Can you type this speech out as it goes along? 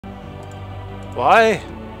Why?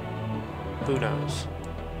 Who knows?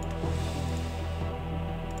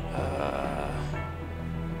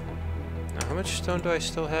 Now how much stone do I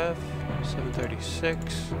still have?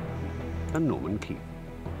 736. A Norman keep.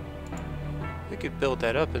 We could build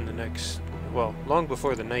that up in the next... well, long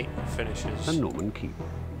before the night finishes. A Norman keep.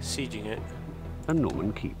 Sieging it. A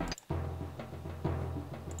Norman keep.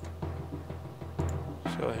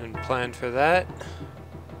 Let's go ahead and plan for that.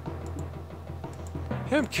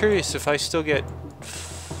 Yeah, I'm curious if I still get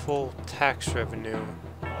full tax revenue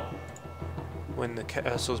when the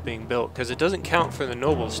castle's being built, because it doesn't count for the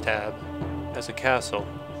nobles tab as a castle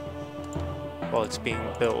while it's being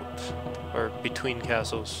built, or between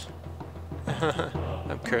castles.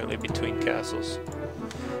 I'm currently between castles.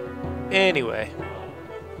 Anyway.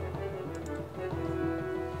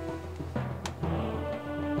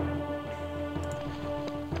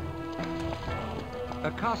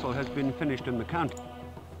 A castle has been finished in the county.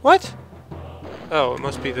 What? Oh, it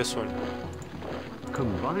must be this one.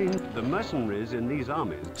 Combine the mercenaries in these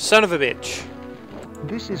armies. Son of a bitch.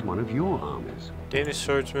 This is one of your armies. Danish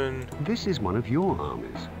swordsman. This is one of your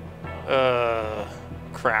armies.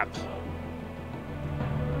 Crap.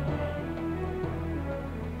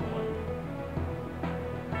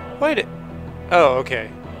 Wait. Oh, okay.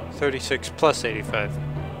 36 plus 85.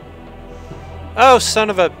 Oh, son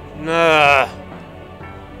of a...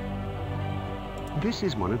 This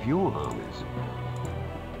is one of your armies.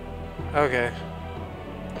 Okay.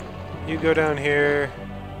 You go down here.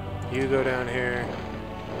 You go down here.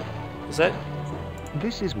 Is that...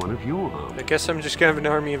 This is one of your armies. I guess I'm just gonna have an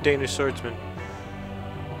army of Danish swordsmen.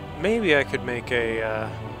 Maybe I could make a,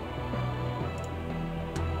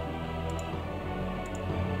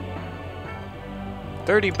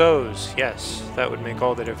 30 bows. Yes, that would make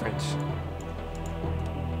all the difference.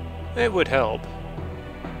 It would help.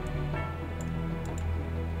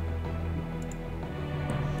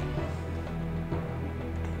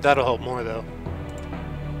 That'll help more, though.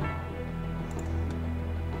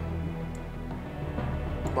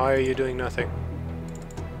 Why are you doing nothing?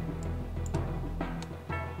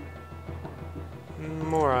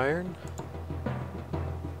 More iron.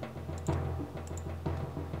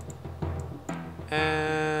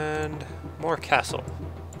 And more castle.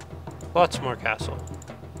 Lots more castle.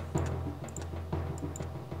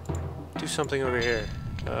 Do something over here.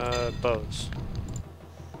 Bows.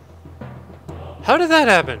 How did that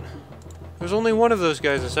happen? There was only one of those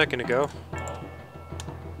guys a second ago.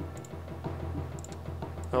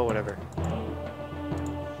 Oh, whatever.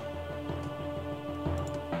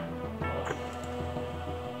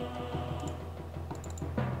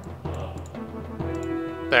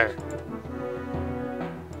 There.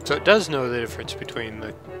 So it does know the difference between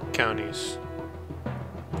the counties.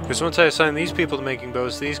 Because once I assigned these people to making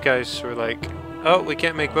bows, these guys were like, oh, we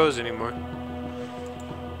can't make bows anymore.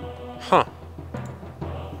 Huh.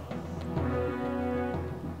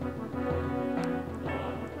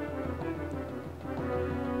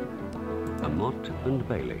 Mott and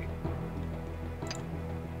Bailey.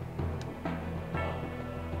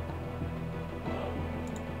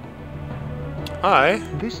 Hi.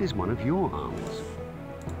 This is one of your armies.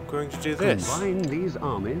 I'm going to do this. Combine these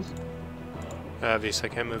armies.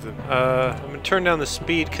 Obviously, I can't move them. I'm going to turn down the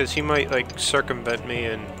speed because he might, like, circumvent me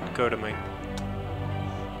and go to my...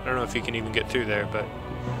 I don't know if he can even get through there, but...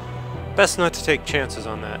 best not to take chances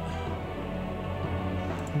on that.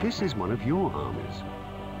 This is one of your armies.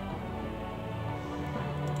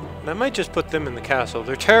 And I might just put them in the castle.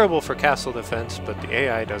 They're terrible for castle defense, but the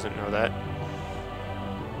AI doesn't know that.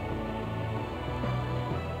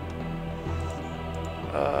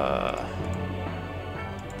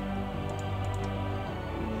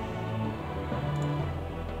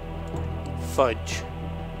 Fudge.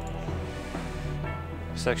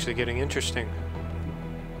 It's actually getting interesting.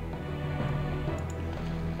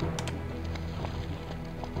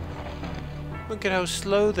 Look at how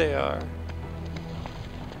slow they are.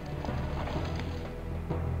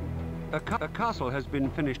 A castle has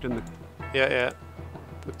been finished in the... Yeah.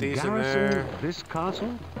 Put these in there. This castle?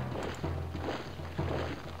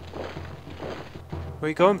 Where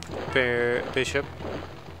you going, Bishop?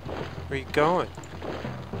 Where you going?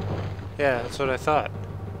 Yeah, that's what I thought.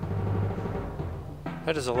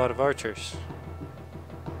 That is a lot of archers.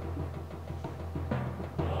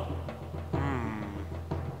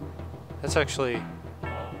 That's actually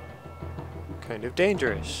kind of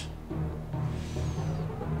dangerous.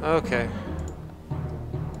 Okay.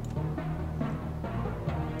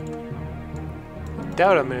 I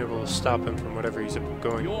doubt I'm able to stop him from whatever he's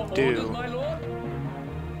going to do.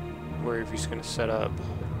 Wherever he's going to set up.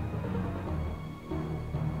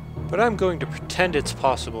 But I'm going to pretend it's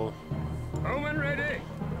possible Home and ready.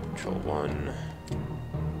 Control 1.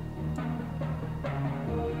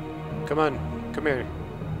 Come on. Come here.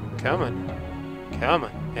 Come on. Come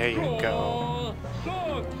on. There you go.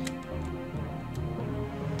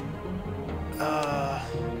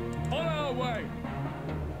 On our way.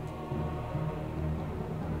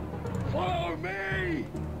 Follow me.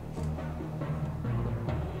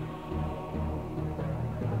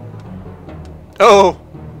 Oh!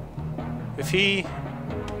 If he...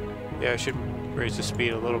 Yeah, I should raise the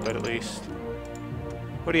speed a little bit at least.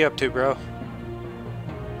 What are you up to, bro?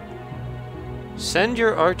 Send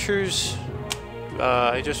your archers...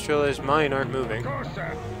 I just realized mine aren't moving. Of course,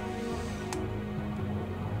 sir.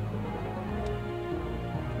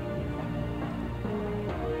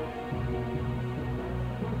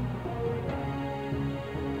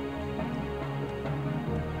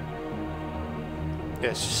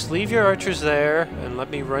 Yes, just leave your archers there and let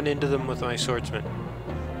me run into them with my swordsman.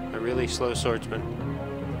 A really slow swordsman.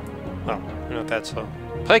 Well, they're not that slow.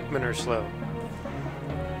 Pikemen are slow.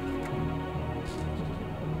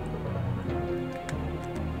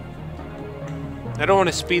 I don't want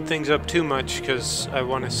to speed things up too much because I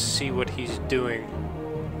want to see what he's doing.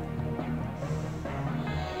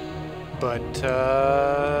 But,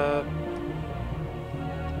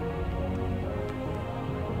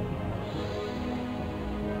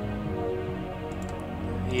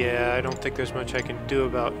 yeah, I don't think there's much I can do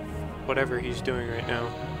about whatever he's doing right now.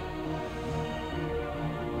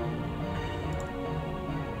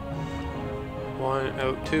 One,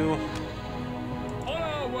 out, two. On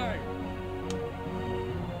our way.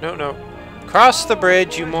 No, no. Cross the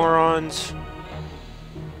bridge, you morons.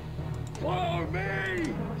 Follow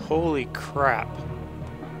me. Holy crap.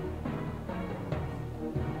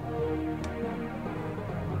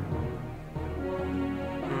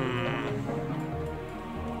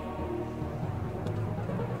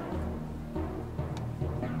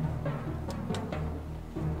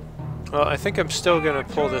 Well, I think I'm still gonna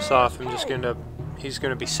pull this off. I'm just gonna... He's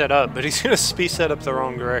gonna be set up, but he's gonna be set up the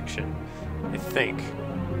wrong direction. I think.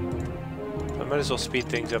 I might as well speed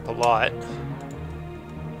things up a lot.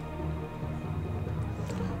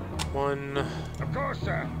 One... Of course,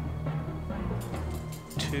 sir.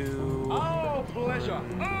 Two... Our pleasure.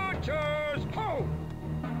 Archers, ho!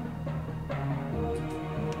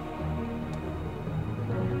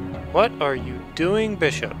 What are you doing,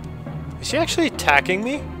 Bishop? Is he actually attacking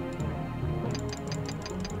me?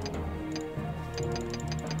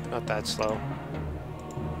 Not that slow.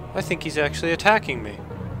 I think he's actually attacking me.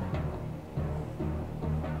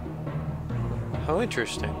 How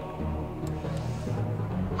interesting.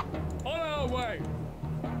 On our way.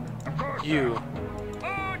 Of course, You. sir.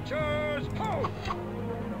 Archers, ho!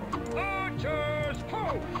 Archers,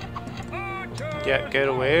 ho! Archers. Yeah, get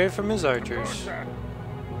away from his Of course, archers. sir.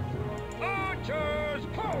 Archers,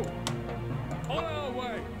 ho! On our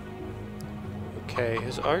way. Okay,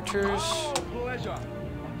 his archers Our pleasure.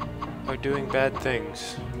 are doing bad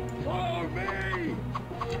things. Follow me.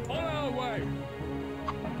 On our way.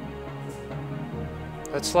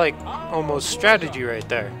 That's like almost strategy right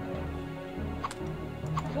there.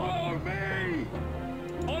 Follow me.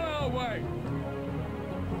 On our way.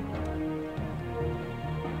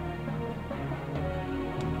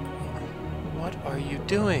 What are you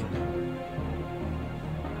doing?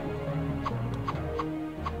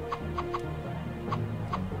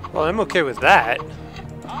 Well, I'm okay with that.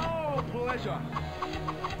 Our pleasure.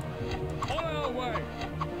 On our way.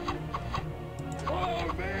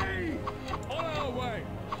 Follow me. On our way.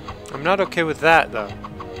 I'm not okay with that, though.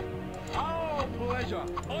 Our pleasure.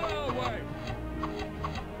 On our way.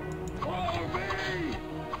 Follow me.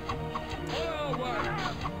 On our way.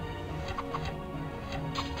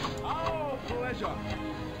 Our pleasure.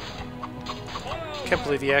 On our Can't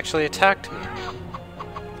believe he actually attacked me.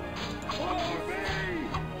 Follow me.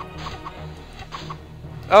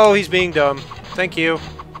 Oh, he's being dumb. Thank you.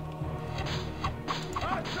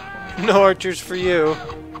 No archers for you.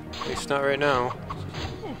 At least not right now.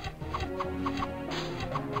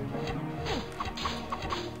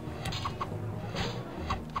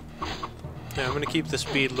 Yeah, I'm gonna keep the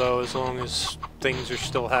speed low as long as things are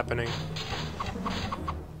still happening.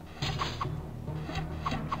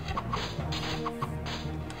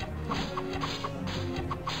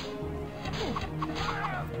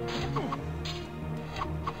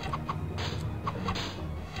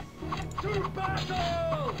 To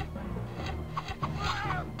battle!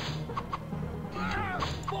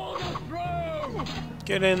 For the throne!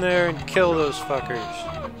 Get in there and kill those fuckers.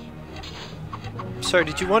 Sorry,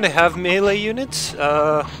 did you want to have melee units?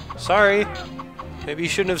 Sorry. Maybe you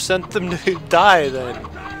shouldn't have sent them to die then.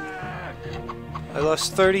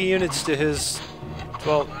 lost 30 units to his...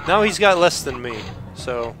 Well, now he's got less than me.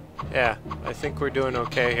 So, yeah, I think we're doing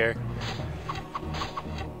okay here.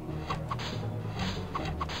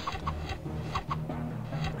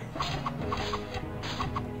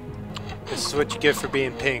 This is what you get for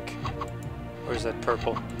being pink. Or is that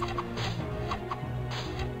purple?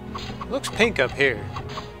 It looks pink up here.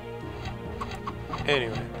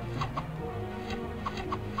 Anyway.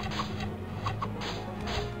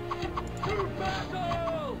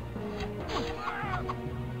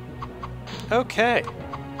 Okay.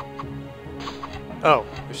 Oh,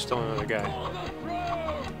 there's still another guy.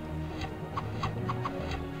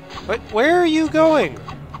 What? Where are you going?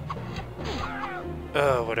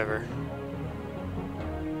 Oh, whatever.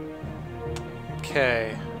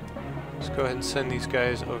 Okay. Let's go ahead and send these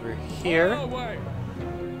guys over here.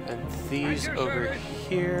 And these over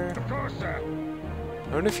here.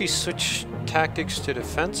 I wonder if he switched tactics to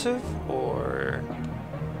defensive, or...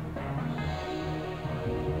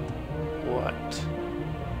 what?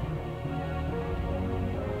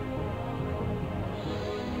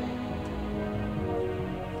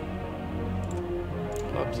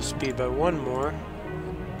 Up the speed by one more.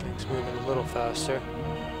 Things moving a little faster.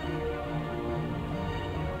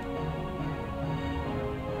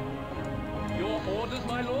 Your orders,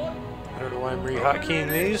 my lord? I don't know why I'm re-hotkeying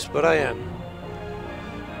these, but I am.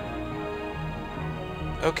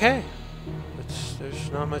 Okay.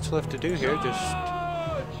 There's not much left to do here. Just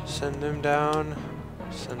send them down.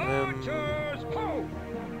 Send them to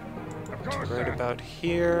right about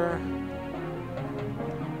here.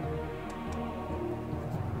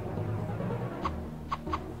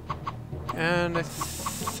 And I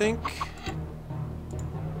think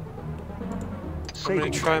I'm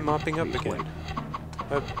going to try mopping up again.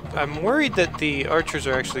 I'm worried that the archers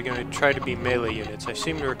are actually going to try to be melee units. I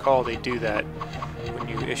seem to recall they do that when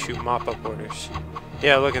you issue mop-up orders.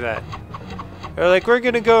 Yeah, look at that. They're like, we're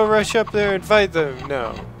going to go rush up there and fight them.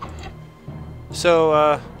 No.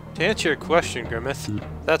 So, to answer your question, Grimmith,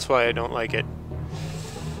 that's why I don't like it.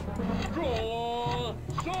 Draw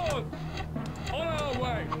swords! On our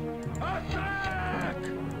way! Attack!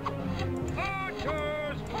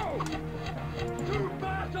 Archers, ho! To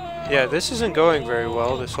battle! Yeah, this isn't going very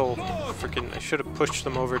well. This whole freaking... I should have pushed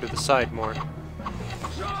them over to the side more. So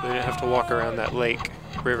they didn't have to walk around that lake,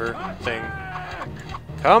 river thing.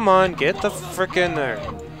 Come on, get the frickin' there.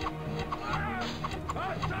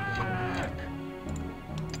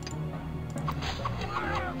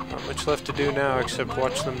 Not much left to do now except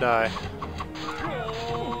watch them die.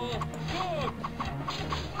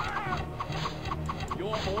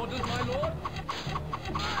 Your orders, my lord?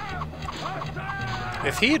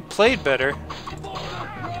 If he had played better,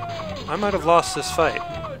 I might have lost this fight.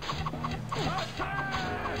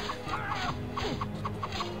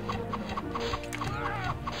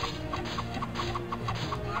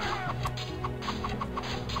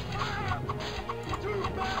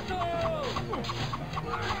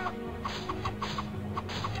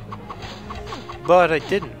 But I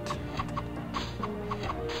didn't.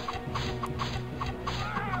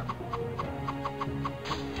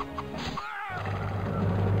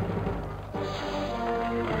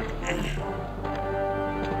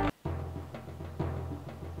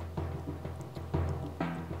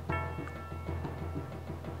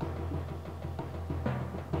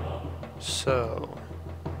 So,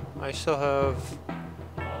 I still have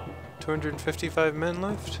 255 men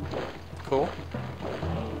left. Cool.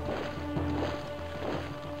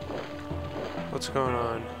 What's going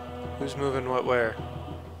on? Who's moving what where?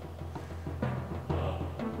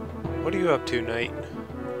 What are you up to, Knight?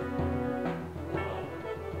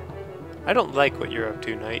 I don't like what you're up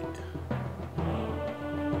to, Knight.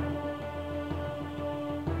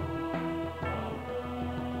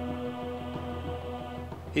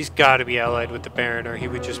 He's got to be allied with the Baron, or he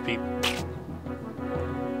would just be...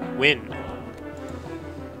 win.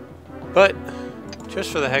 But, just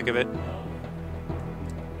for the heck of it...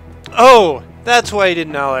 Oh! That's why he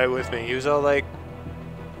didn't ally with me. He was all like...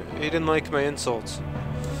 he didn't like my insults.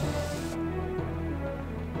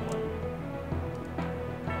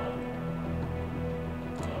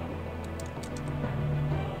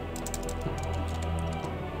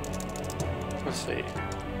 Let's see.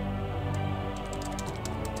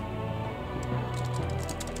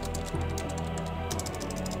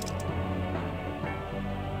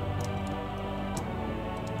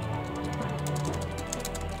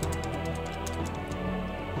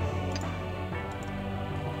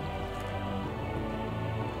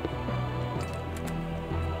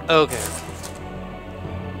 Okay.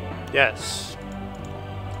 Yes.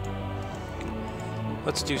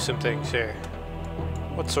 Let's do some things here.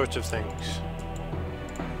 What sorts of things?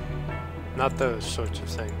 Not those sorts of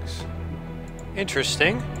things.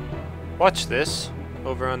 Interesting. Watch this.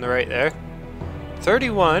 Over on the right there.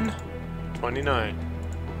 31, 29.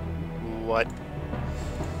 What?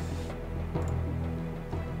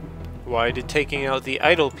 Why did taking out the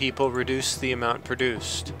idle people reduce the amount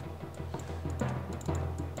produced?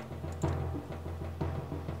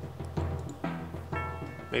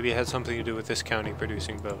 Maybe it had something to do with this county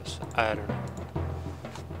producing bows. I don't know.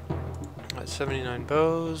 That's 79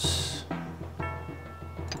 bows.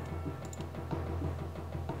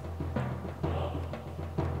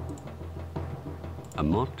 A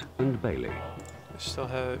Mott and Bailey. I still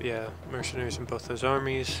have, yeah, mercenaries in both those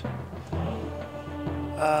armies.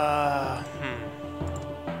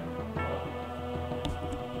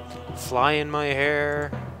 Fly in my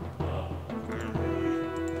hair.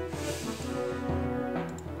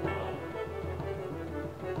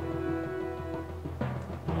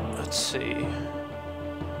 Let's see.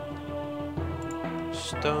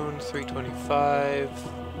 Stone 325.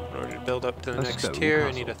 In order to build up to the next stone tier,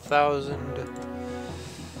 I castle. need 1,000.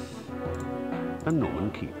 A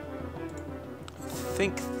Norman keep. I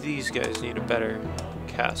think these guys need a better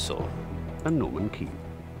castle. A Norman keep.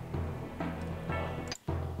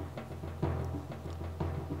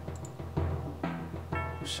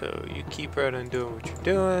 So you keep right on doing what you're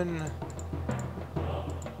doing.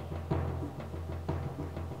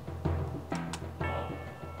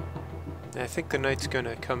 I think the knight's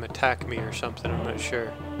gonna come attack me or something, I'm not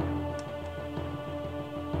sure.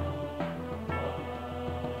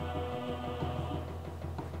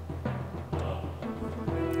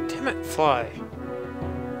 Damn it, fly.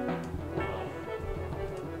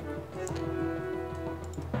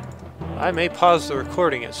 I may pause the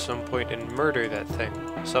recording at some point and murder that thing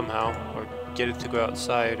somehow, or get it to go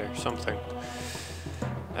outside or something.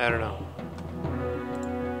 I don't know.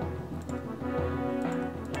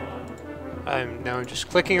 I'm now just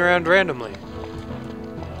clicking around randomly.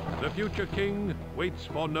 The future king waits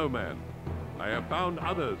for no man. I have found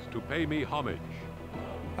others to pay me homage.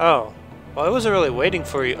 Oh, well, I wasn't really waiting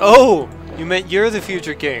for you. Oh, you meant you're the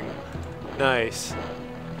future king. Nice.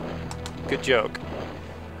 Good joke.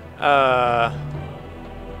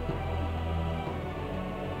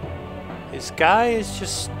 His guy is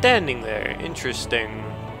just standing there. Interesting.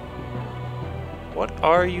 What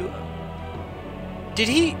are you? Did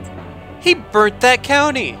he burnt that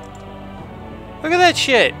county. Look at that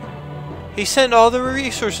shit. He sent all the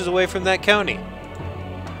resources away from that county.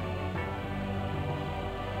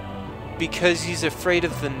 Because he's afraid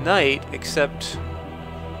of the knight, except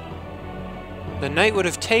the knight would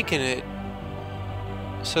have taken it.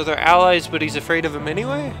 So they're allies, but he's afraid of him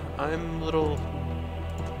anyway? I'm a little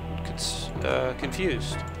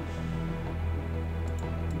confused.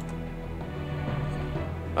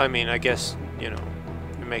 I mean, I guess, you know,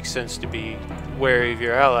 it makes sense to be wary of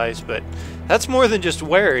your allies, but that's more than just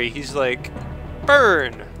wary. He's like,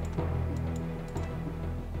 burn!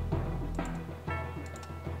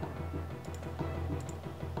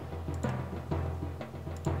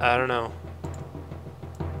 I don't know.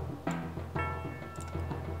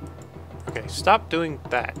 Okay, stop doing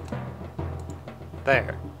that.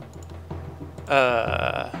 There.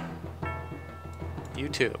 You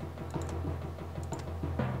too.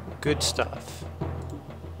 Good stuff.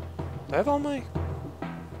 Do I have all my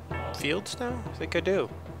fields now? I think I do.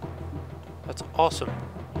 That's awesome.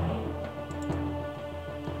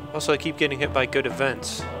 Also, I keep getting hit by good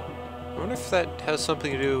events. I wonder if that has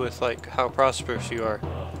something to do with, like, how prosperous you are.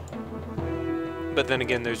 But then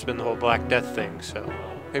again, there's been the whole Black Death thing, so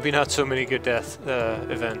maybe not so many good death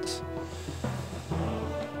events.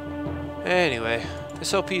 Anyway,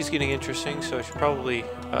 this LP is getting interesting, so I should probably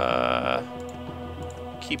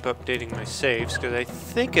keep updating my saves, because I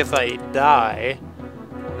think if I die,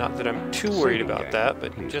 not that I'm too worried about that,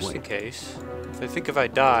 but just in case, if I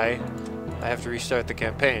die, I have to restart the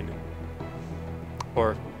campaign.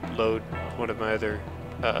 Or load one of my other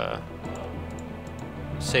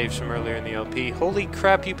saves from earlier in the LP. Holy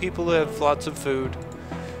crap, you people have lots of food.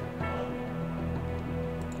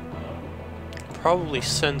 Probably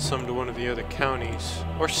send some to one of the other counties,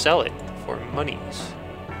 or sell it for monies.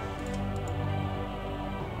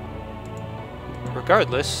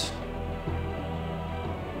 Regardless,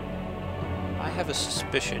 I have a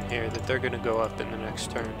suspicion here that they're going to go up in the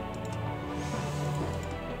next turn.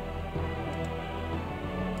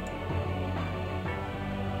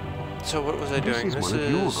 So what was I doing? This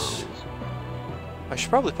is... I should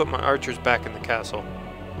probably put my archers back in the castle.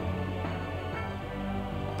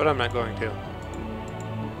 But I'm not going to.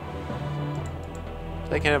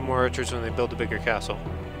 They can have more archers when they build a bigger castle.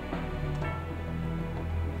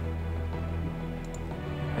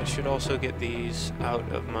 I should also get these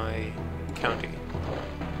out of my county.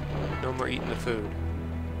 No more eating the food.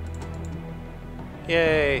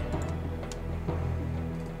 Yay!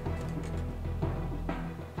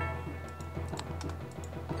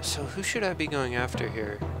 So who should I be going after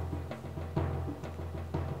here?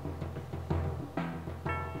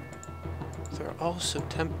 They're all so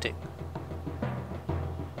tempting.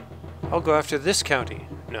 I'll go after this county.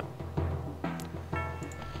 No.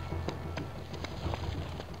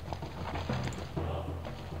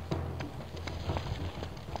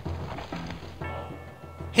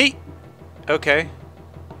 Hey! Okay.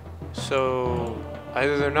 So,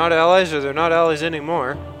 either they're not allies or they're not allies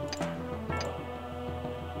anymore.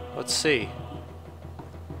 Let's see.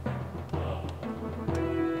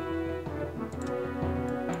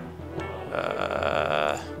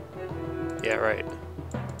 Yeah, right.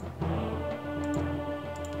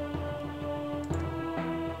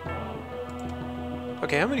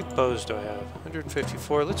 Okay, how many bows do I have?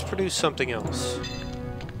 154. Let's produce something else.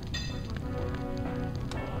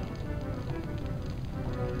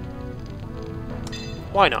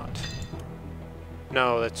 Why not?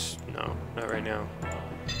 No, no, not right now.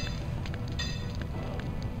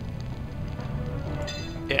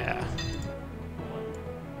 Yeah.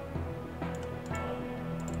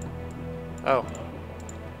 Oh.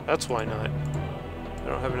 That's why not. I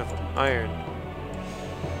don't have enough iron.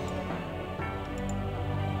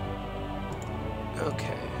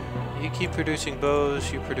 Okay. You keep producing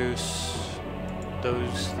bows, you produce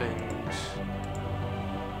those things.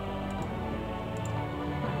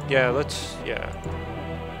 Yeah,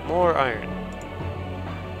 yeah. More iron.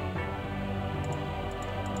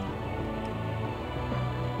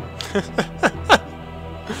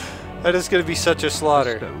 That is going to be such a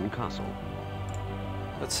slaughter. Stone castle.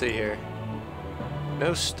 Let's see here.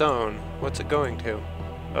 No stone. What's it going to?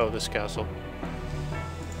 Oh, this castle.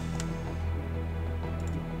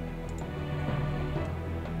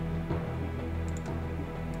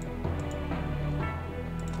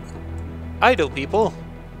 Idle people!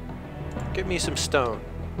 Give me some stone.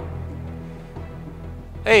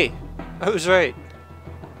 Hey! I was right.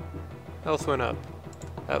 Health went up.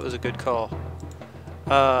 That was a good call.